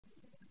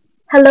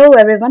Hello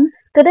everyone.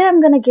 Today I'm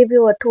going to give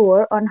you a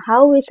tour on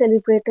how we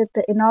celebrated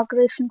the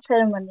inauguration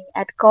ceremony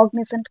at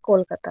Cognizant,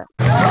 Kolkata.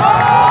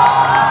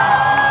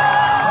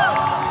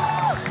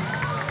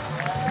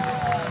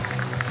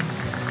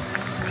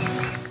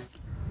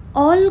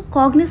 All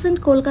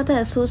Cognizant Kolkata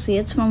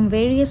associates from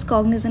various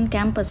Cognizant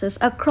campuses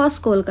across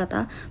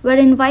Kolkata were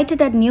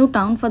invited at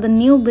NewTown for the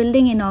new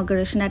building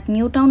inauguration at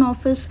NewTown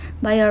office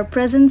by our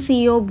present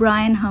CEO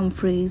Brian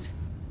Humphreys.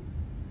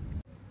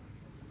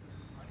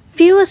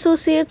 Few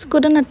associates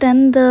couldn't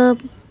attend the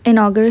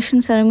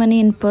inauguration ceremony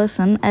in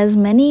person as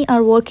many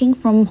are working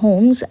from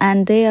homes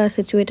and they are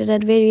situated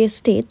at various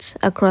states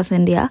across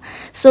India.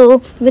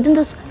 So, within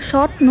this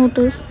short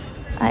notice,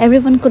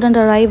 everyone couldn't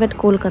arrive at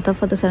Kolkata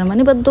for the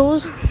ceremony, but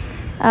those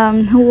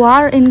who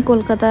are in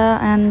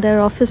Kolkata and their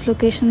office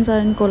locations are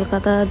in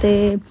Kolkata,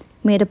 they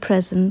made a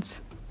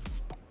presence.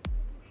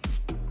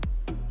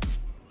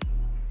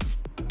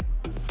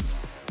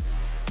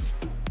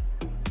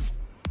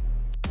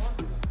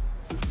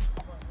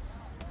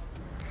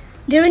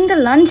 During the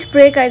lunch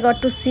break, I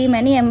got to see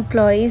many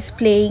employees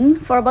playing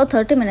for about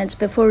 30 minutes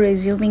before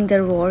resuming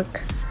their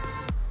work.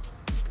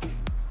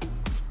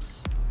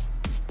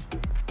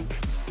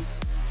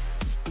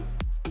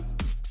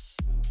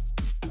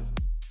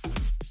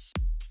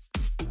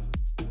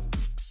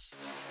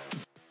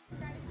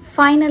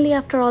 Finally,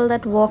 after all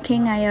that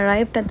walking, I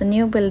arrived at the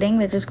new building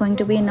which is going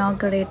to be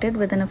inaugurated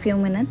within a few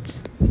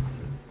minutes.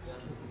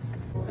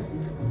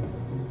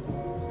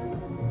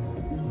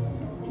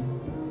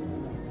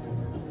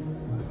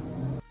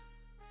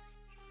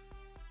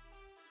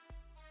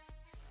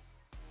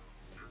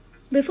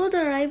 Before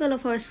the arrival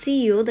of our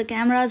CEO, the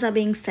cameras are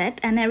being set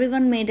and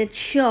everyone made it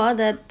sure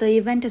that the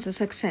event is a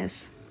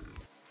success.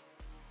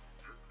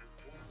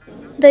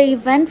 The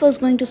event was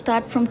going to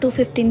start from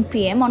 2:15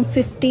 p.m. on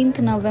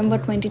 15th November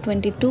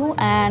 2022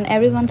 and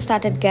everyone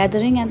started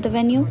gathering at the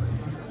venue.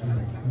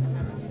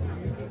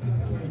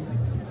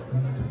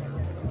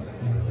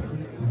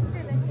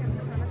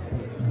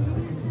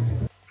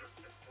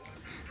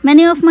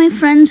 Many of my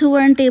friends who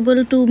weren't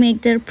able to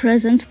make their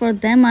presence, for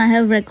them I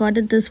have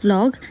recorded this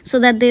vlog so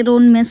that they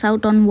don't miss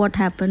out on what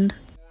happened.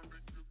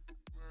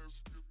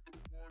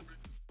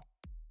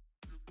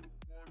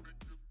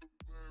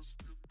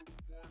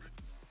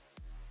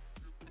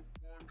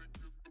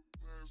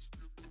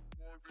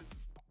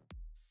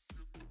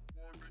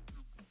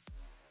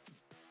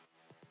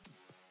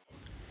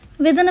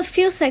 Within a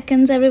few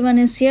seconds everyone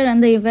is here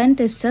and the event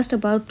is just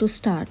about to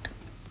start.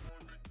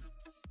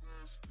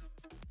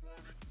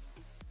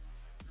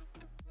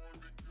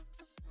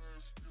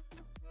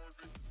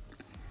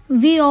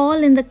 We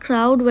all in the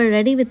crowd were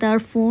ready with our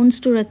phones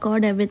to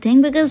record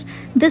everything because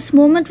this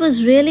moment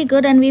was really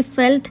good and we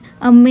felt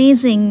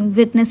amazing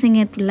witnessing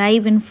it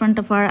live in front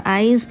of our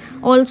eyes.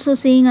 Also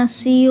seeing our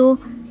CEO,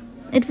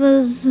 it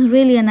was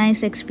really a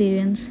nice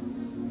experience.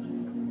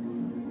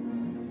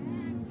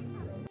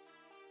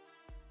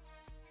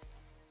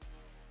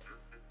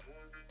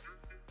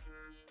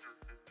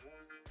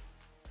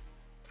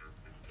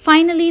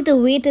 Finally, the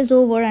wait is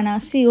over and our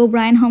CEO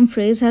Brian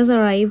Humphreys has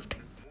arrived.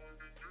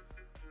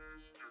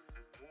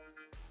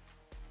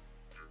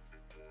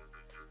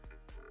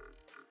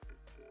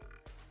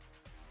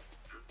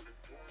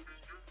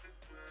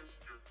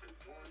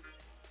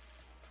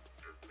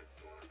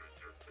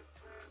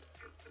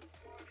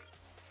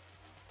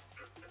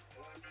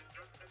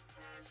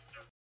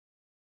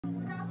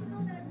 Good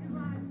afternoon,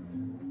 everyone.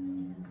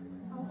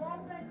 A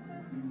warm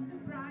welcome to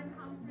Brian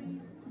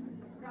Humphreys,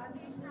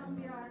 Rajesh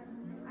Nambiar,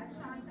 and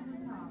Shantanu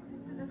Jha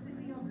to the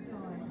City of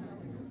Joy.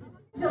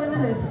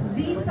 Journalist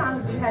Veer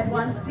Sangvi had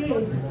once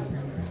said,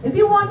 "If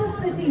you want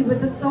a city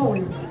with a soul,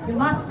 you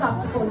must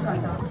come to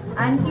Kolkata,"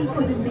 and he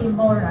couldn't be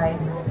more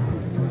right.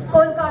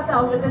 Kolkata,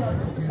 with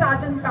its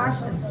satin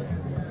passions,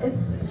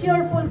 its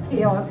cheerful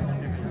chaos,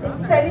 its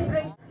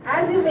celebration,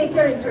 as you make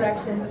your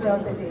interactions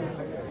throughout the day.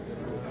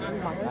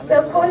 So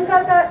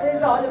Kolkata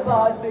is all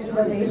about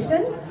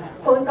innovation.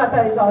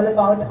 Kolkata is all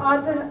about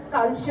art and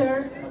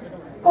culture.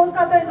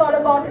 Kolkata is all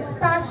about its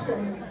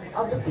passion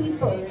of the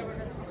people.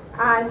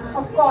 And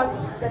of course,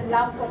 the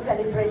love for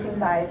celebrating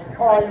life,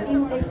 all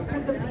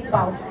inextricably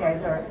bound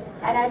together.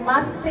 And I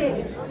must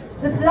say,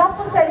 this love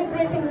for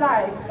celebrating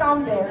life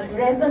somewhere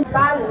resonates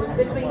balance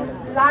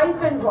between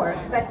life and work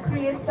that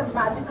creates the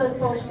magical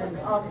potion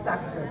of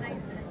success.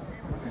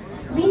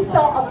 We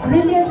saw a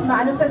brilliant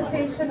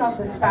manifestation of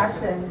this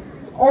passion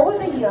over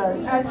the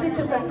years as we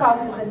took our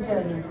Cognizant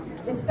journey.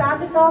 We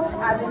started off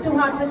as a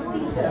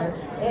 200-seater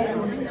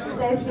in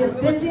the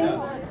SDF building,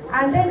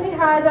 and then we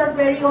had our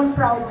very own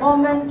proud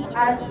moment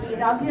as we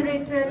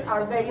inaugurated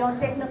our very own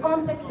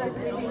Techno-complex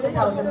facility in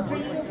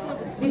 2003.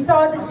 We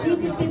saw the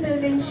GTP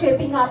building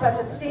shaping up as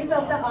a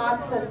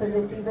state-of-the-art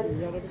facility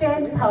with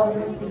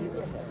 10,000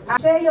 seats.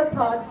 Share your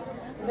thoughts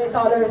with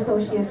all our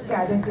associates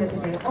gathered here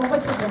today. Over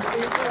to you.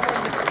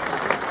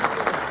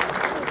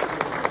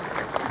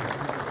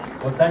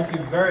 Well, thank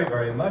you very,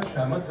 very much.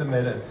 I must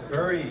admit, it's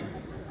very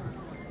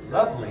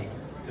lovely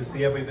to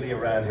see everybody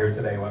around here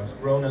today. I've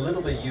grown a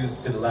little bit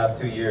used to the last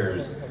 2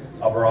 years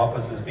of our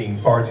offices being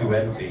far too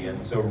empty.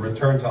 And so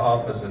return to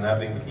office and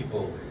having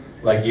people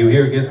like you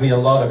here gives me a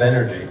lot of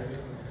energy.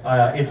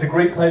 It's a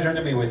great pleasure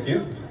to be with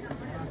you.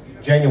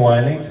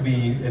 Genuinely, to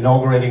be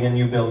inaugurating a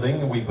new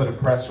building. We put a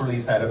press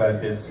release out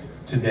about this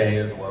today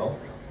as well,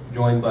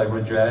 joined by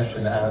Rajesh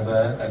and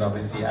Aza and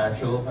obviously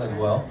Achal as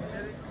well.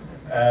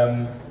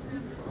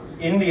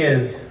 India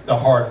is the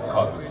heart of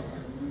Cognizant.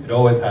 It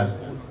always has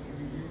been.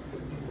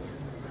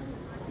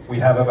 We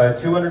have about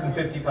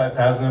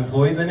 255,000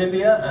 employees in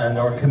India, and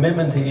our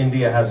commitment to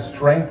India has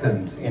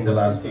strengthened in the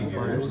last few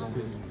years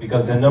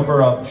because the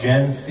number of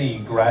Gen C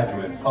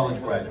graduates,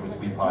 college graduates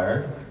we've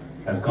hired,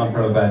 has gone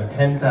from about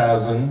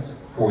 10,000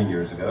 4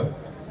 years ago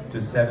to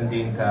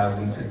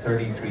 17,000 to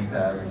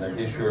 33,000, and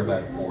this year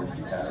about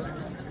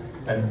 40,000.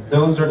 And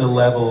those are the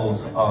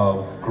levels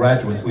of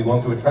graduates we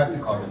want to attract to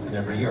Cognizant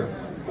every year,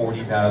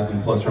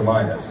 40,000 plus or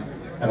minus.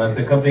 And as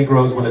the company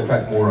grows, we'll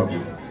attract more of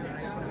you.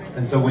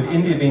 And so with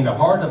India being the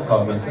heart of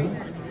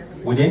Cognizant,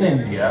 within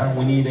India,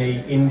 we need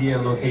a India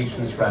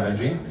location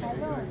strategy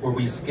where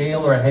we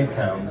scale our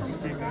headcounts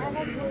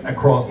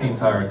across the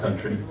entire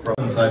country.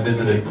 I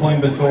visited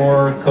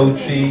Coimbatore,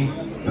 Kochi,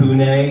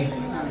 Pune,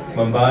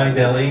 Mumbai,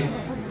 Delhi,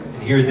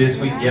 here this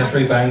week,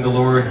 yesterday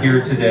Bangalore,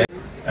 here today.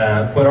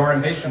 But our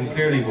ambition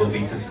clearly will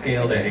be to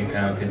scale the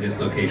headcount in this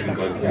location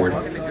going forward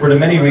for the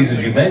many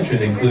reasons you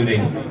mentioned,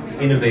 including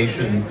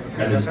innovation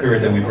and the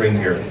spirit that we bring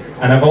here.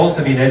 And I've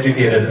also been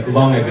educated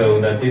long ago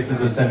that this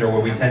is a center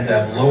where we tend to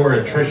have lower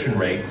attrition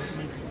rates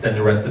than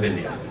the rest of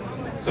India.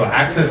 So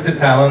access to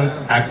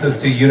talent, access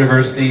to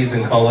universities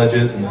and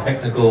colleges and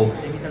technical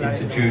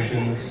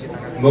institutions,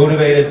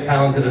 motivated,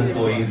 talented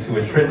employees who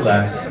attrit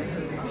less,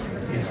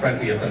 it's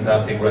frankly a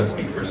fantastic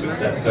recipe for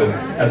success. So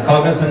as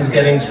Cognizant is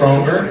getting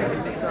stronger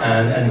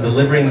and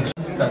delivering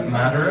that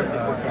matter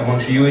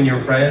amongst you and your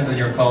friends and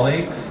your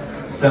colleagues,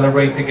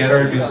 celebrate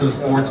together, do some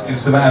sports, do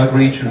some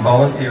outreach and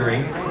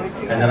volunteering,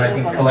 and then I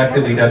think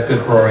collectively that's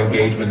good for our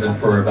engagement and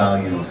for our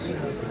values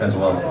as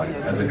well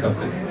as a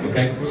company.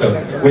 Okay, so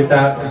with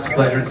that, it's a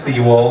pleasure to see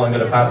you all. I'm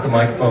going to pass the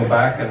microphone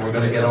back and we're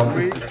going to get on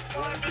to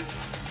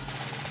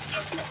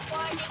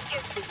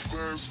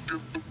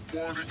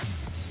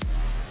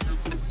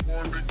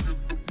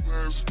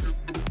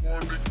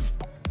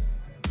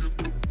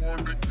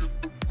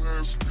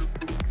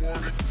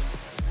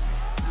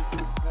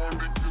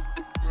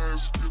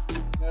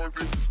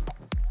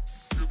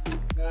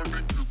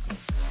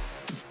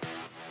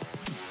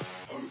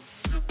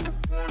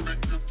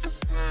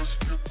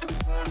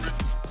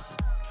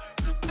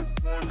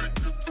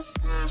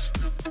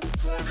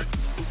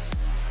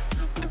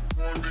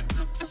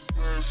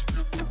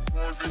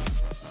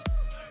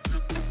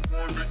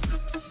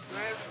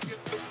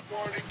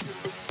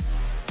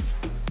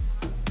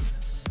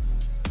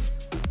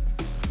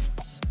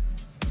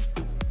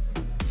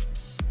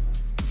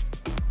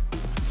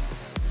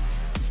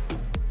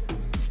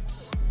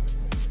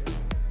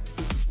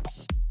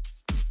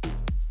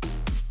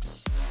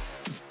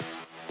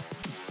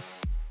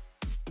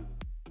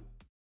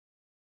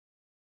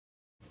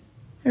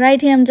Right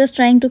here, I'm just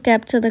trying to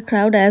capture the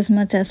crowd as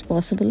much as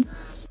possible.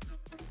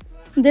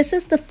 This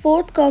is the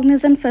fourth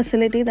Cognizant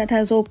facility that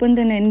has opened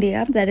in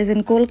India, that is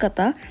in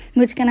Kolkata,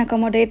 which can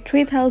accommodate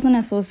 3,000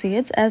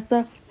 associates as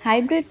the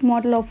hybrid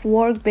model of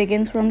work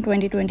begins from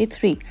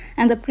 2023.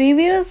 And the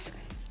previous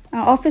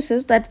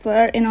offices that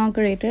were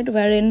inaugurated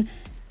were in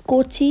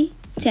Kochi,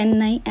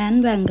 Chennai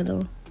and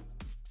Bangalore.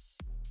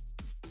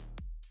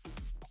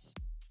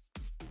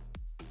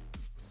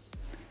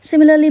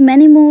 Similarly,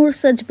 many more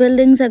such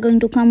buildings are going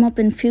to come up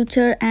in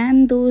future,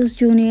 and those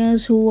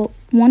juniors who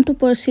want to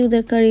pursue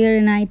their career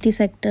in IT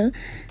sector,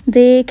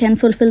 they can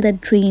fulfill their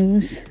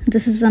dreams.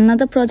 This is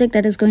another project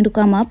that is going to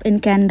come up in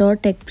Candor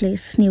Tech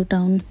Place,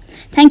 NewTown.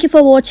 Thank you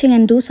for watching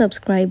and do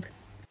subscribe.